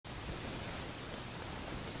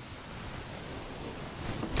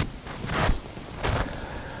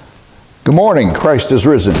Good morning. Christ is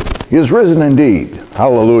risen. He is risen indeed.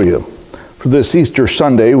 Hallelujah. For this Easter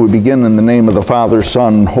Sunday, we begin in the name of the Father,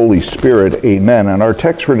 Son, and Holy Spirit. Amen. And our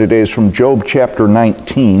text for today is from Job chapter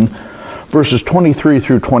 19, verses 23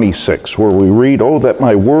 through 26, where we read, "Oh, that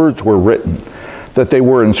my words were written, that they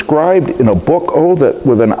were inscribed in a book. Oh, that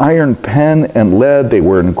with an iron pen and lead they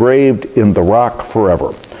were engraved in the rock forever.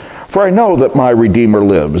 For I know that my Redeemer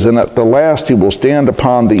lives, and at the last he will stand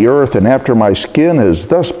upon the earth, and after my skin has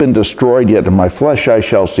thus been destroyed, yet in my flesh I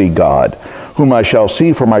shall see God, whom I shall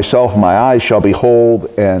see for myself, my eyes shall behold,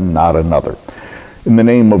 and not another." In the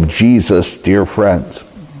name of Jesus, dear friends,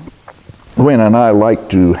 Wayne and I like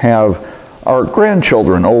to have our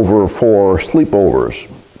grandchildren over for sleepovers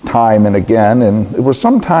time and again, and it was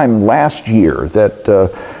sometime last year that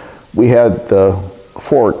we had the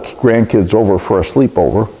 4 grandkids over for a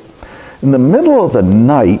sleepover. In the middle of the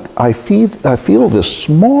night, I feel this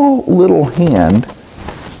small little hand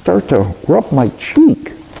start to rub my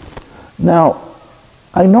cheek. Now,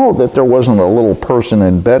 I know that there wasn't a little person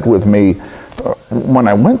in bed with me when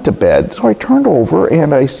I went to bed, so I turned over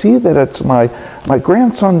and I see that it's my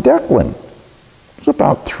grandson Declan. He was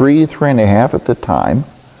about 3.5 at the time.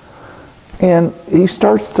 And he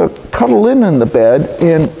starts to cuddle in the bed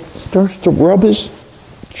and starts to rub his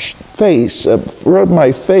face, rub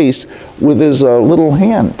my face with his little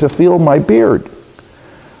hand to feel my beard.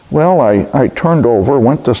 Well, I turned over,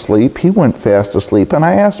 went to sleep. He went fast asleep. And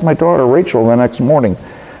I asked my daughter Rachel the next morning,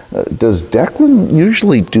 does Declan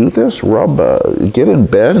usually do this? Get in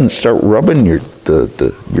bed and start rubbing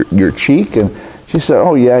your cheek? And she said,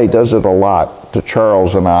 oh yeah, he does it a lot to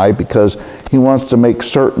Charles and I because he wants to make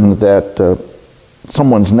certain that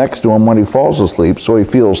someone's next to him when he falls asleep so he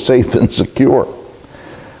feels safe and secure.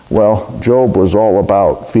 Well, Job was all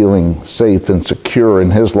about feeling safe and secure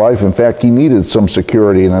in his life. In fact, he needed some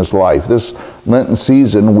security in his life. This Lenten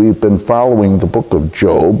season, we've been following the book of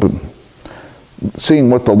Job,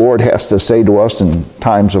 seeing what the Lord has to say to us in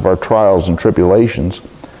times of our trials and tribulations.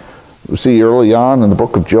 We see early on in the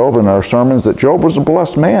book of Job in our sermons that Job was a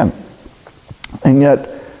blessed man. And yet,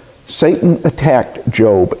 Satan attacked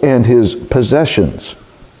Job and his possessions.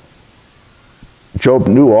 Job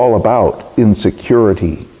knew all about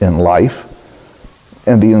insecurity in life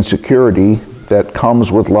and the insecurity that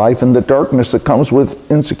comes with life and the darkness that comes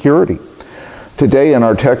with insecurity. Today in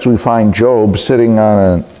our text we find Job sitting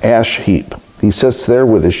on an ash heap. He sits there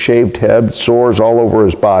with his shaved head, sores all over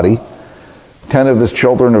his body. 10 of his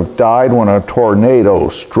children have died when a tornado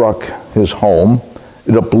struck his home.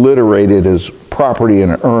 It obliterated his property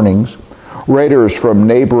and earnings. Raiders from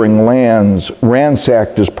neighboring lands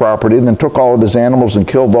ransacked his property and then took all of his animals and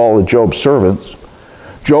killed all of Job's servants.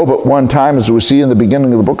 Job at one time, as we see in the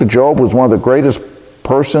beginning of the book of Job, was one of the greatest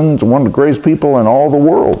persons, one of the greatest people in all the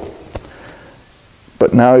world.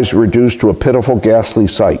 But now he's reduced to a pitiful, ghastly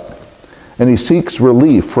sight. And he seeks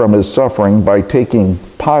relief from his suffering by taking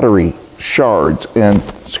pottery shards and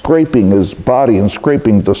scraping his body and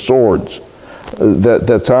scraping the swords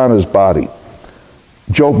that's on his body.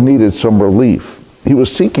 Job needed some relief. He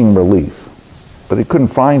was seeking relief, but he couldn't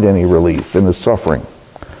find any relief in his suffering.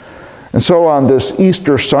 And so on this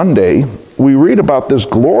Easter Sunday, we read about this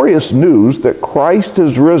glorious news that Christ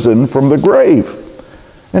is risen from the grave.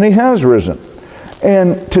 And he has risen.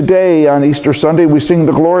 And today on Easter Sunday, we sing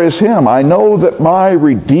the glorious hymn, "I know that my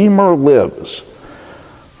Redeemer lives."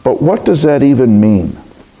 But what does that even mean?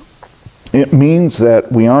 It means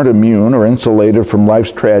that we aren't immune or insulated from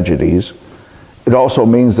life's tragedies. It also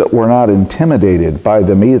means that we're not intimidated by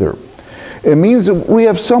them either. It means that we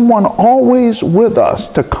have someone always with us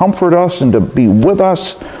to comfort us and to be with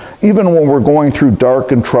us even when we're going through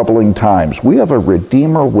dark and troubling times. We have a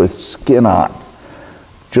Redeemer with skin on.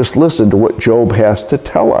 Just listen to what Job has to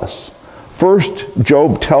tell us. First,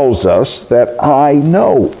 Job tells us that I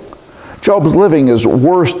know. Job's living his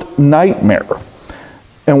worst nightmare.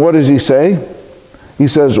 And what does he say? He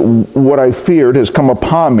says, what I feared has come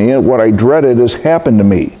upon me, and what I dreaded has happened to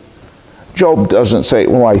me. Job doesn't say,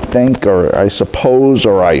 well, I think, or I suppose,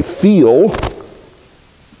 or I feel.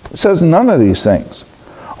 He says none of these things.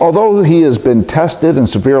 Although he has been tested and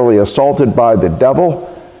severely assaulted by the devil,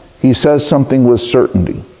 he says something with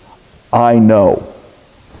certainty. I know.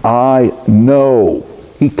 I know.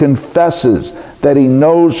 He confesses that he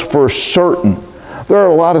knows for certain. There are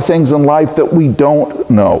a lot of things in life that we don't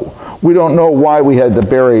know. We don't know why we had to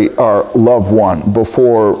bury our loved one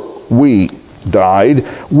before we died.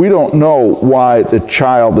 We don't know why the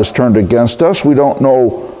child is turned against us. We don't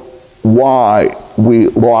know why we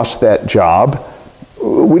lost that job.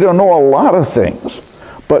 We don't know a lot of things.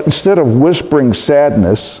 But instead of whispering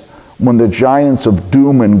sadness, when the giants of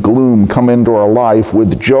doom and gloom come into our life,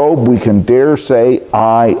 with Job we can dare say,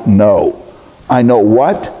 I know. I know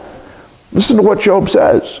what? Listen to what Job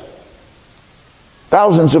says.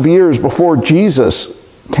 Thousands of years before Jesus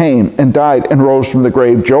came and died and rose from the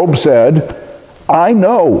grave, Job said, I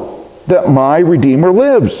know that my Redeemer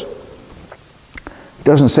lives. He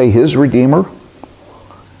doesn't say his Redeemer.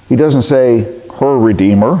 He doesn't say her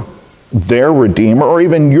Redeemer, their Redeemer, or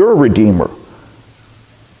even your Redeemer.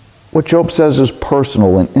 What Job says is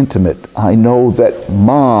personal and intimate. I know that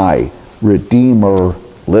my Redeemer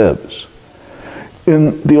lives.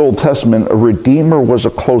 In the Old Testament, a Redeemer was a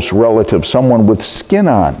close relative, someone with skin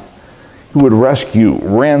on, who would rescue,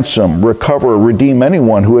 ransom, recover, redeem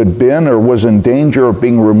anyone who had been or was in danger of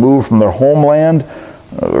being removed from their homeland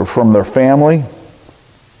or from their family.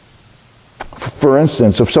 For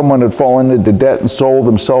instance, if someone had fallen into debt and sold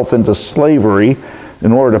himself into slavery,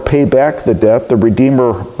 in order to pay back the debt, the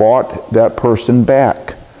Redeemer bought that person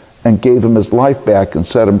back and gave him his life back and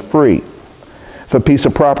set him free. If a piece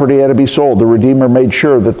of property had to be sold, the Redeemer made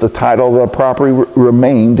sure that the title of the property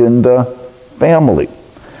remained in the family.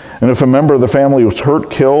 And if a member of the family was hurt,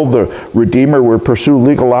 killed, the Redeemer would pursue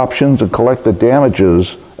legal options and collect the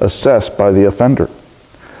damages assessed by the offender.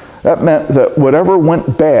 That meant that whatever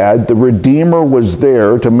went bad, the Redeemer was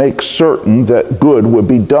there to make certain that good would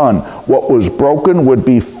be done. What was broken would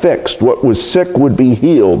be fixed. What was sick would be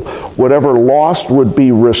healed. Whatever lost would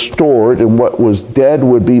be restored, and what was dead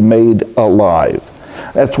would be made alive.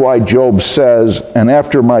 That's why Job says, and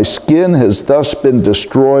after my skin has thus been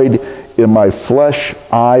destroyed, in my flesh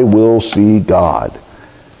I will see God.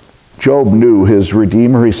 Job knew his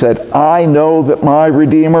Redeemer. He said, I know that my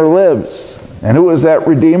Redeemer lives. And who is that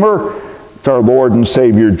Redeemer? It's our Lord and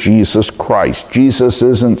Savior, Jesus Christ. Jesus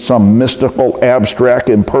isn't some mystical, abstract,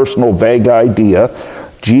 impersonal, vague idea.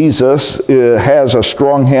 Jesus has a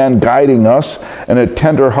strong hand guiding us and a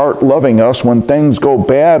tender heart loving us when things go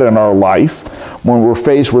bad in our life, when we're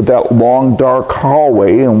faced with that long, dark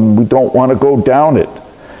hallway and we don't want to go down it.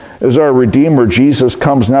 As our Redeemer, Jesus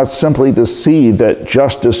comes not simply to see that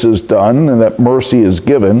justice is done and that mercy is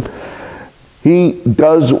given. He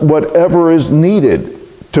does whatever is needed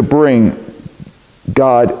to bring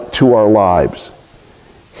God to our lives.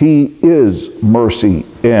 He is mercy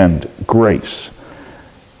and grace.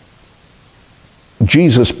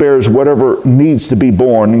 Jesus bears whatever needs to be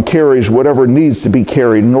borne and carries whatever needs to be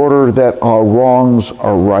carried in order that our wrongs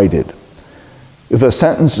are righted. If a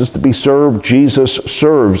sentence is to be served, Jesus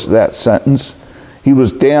serves that sentence. He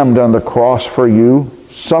was damned on the cross for you,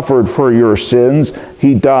 suffered for your sins.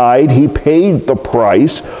 He died. He paid the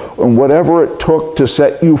price. And whatever it took to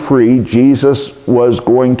set you free, Jesus was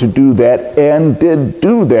going to do that and did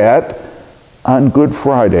do that on Good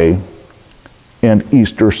Friday and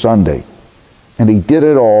Easter Sunday. And he did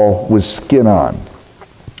it all with skin on.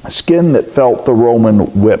 Skin that felt the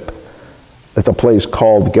Roman whip at the place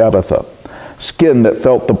called Gabbatha. Skin that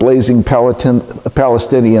felt the blazing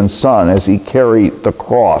Palestinian sun as he carried the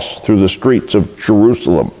cross through the streets of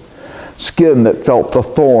Jerusalem. Skin that felt the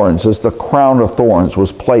thorns as the crown of thorns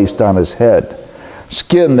was placed on his head.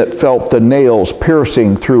 Skin that felt the nails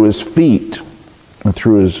piercing through his feet and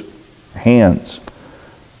through his hands.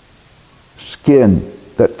 Skin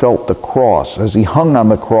that felt the cross as he hung on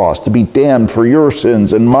the cross to be damned for your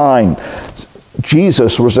sins and mine.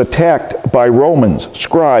 Jesus was attacked by Romans,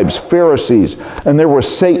 scribes, Pharisees, and there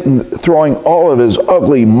was Satan throwing all of his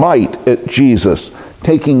ugly might at Jesus,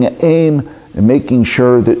 taking aim and making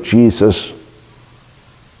sure that Jesus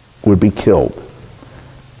would be killed.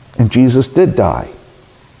 And Jesus did die.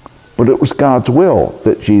 But it was God's will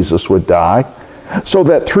that Jesus would die, so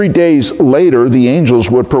that 3 days later the angels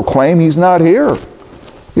would proclaim, he's not here.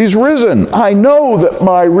 He's risen. I know that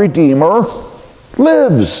my Redeemer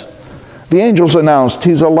lives. The angels announced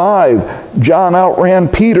he's alive. John outran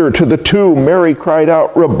Peter to the tomb. Mary cried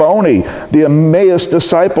out, Rabboni. The Emmaus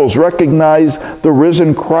disciples recognized the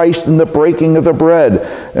risen Christ in the breaking of the bread.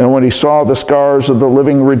 And when he saw the scars of the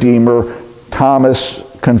living Redeemer, Thomas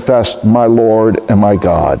confessed, my Lord and my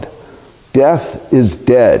God. Death is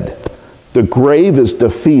dead. The grave is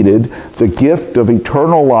defeated. The gift of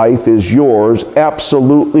eternal life is yours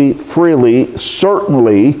absolutely, freely,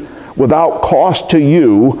 certainly, without cost to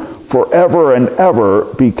you, forever and ever,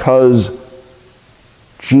 because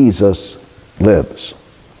Jesus lives.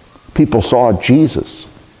 People saw Jesus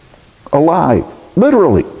alive,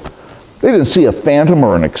 literally. They didn't see a phantom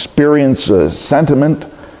or experience a sentiment.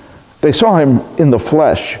 They saw him in the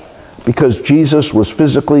flesh because Jesus was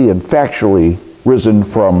physically and factually risen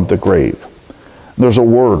from the grave. There's a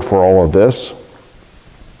word for all of this.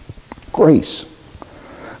 Grace.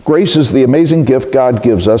 Grace is the amazing gift God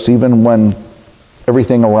gives us even when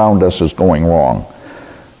everything around us is going wrong.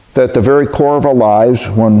 That at the very core of our lives,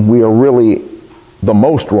 when we are really the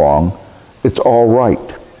most wrong, it's all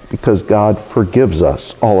right because God forgives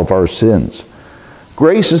us all of our sins.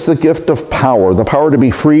 Grace is the gift of power, the power to be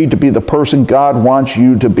free to be the person God wants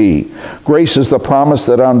you to be. Grace is the promise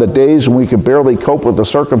that on the days when we can barely cope with the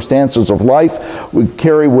circumstances of life, we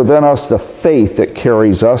carry within us the faith that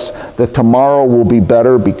carries us, that tomorrow will be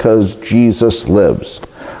better because Jesus lives.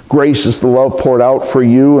 Grace is the love poured out for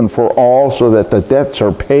you and for all so that the debts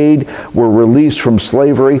are paid, we're released from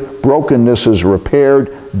slavery, brokenness is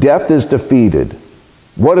repaired, death is defeated.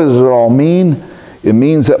 What does it all mean? It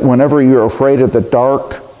means that whenever you're afraid of the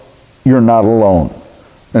dark, you're not alone.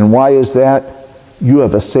 And why is that? You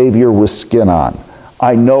have a Savior with skin on.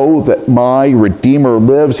 I know that my Redeemer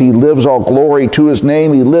lives. He lives, all glory to his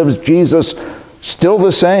name. He lives, Jesus, still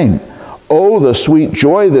the same. Oh, the sweet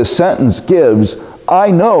joy this sentence gives.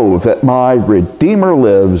 I know that my Redeemer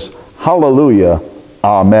lives. Hallelujah.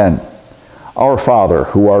 Amen. Our Father,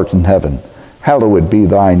 who art in heaven, hallowed be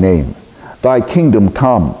thy name. Thy kingdom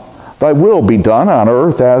come. Thy will be done on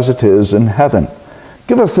earth as it is in heaven.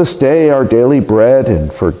 Give us this day our daily bread,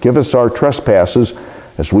 and forgive us our trespasses,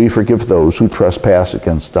 as we forgive those who trespass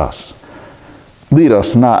against us. Lead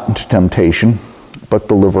us not into temptation, but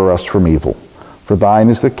deliver us from evil. For thine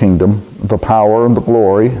is the kingdom, the power, and the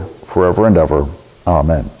glory, forever and ever.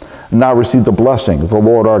 Amen. And now receive the blessing of the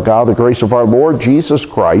Lord our God, the grace of our Lord Jesus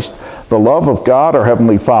Christ, the love of God our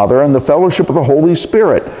Heavenly Father, and the fellowship of the Holy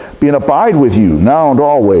Spirit be and abide with you now and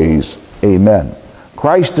always. Amen.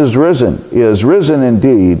 Christ is risen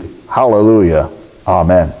indeed. Hallelujah.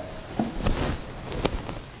 Amen.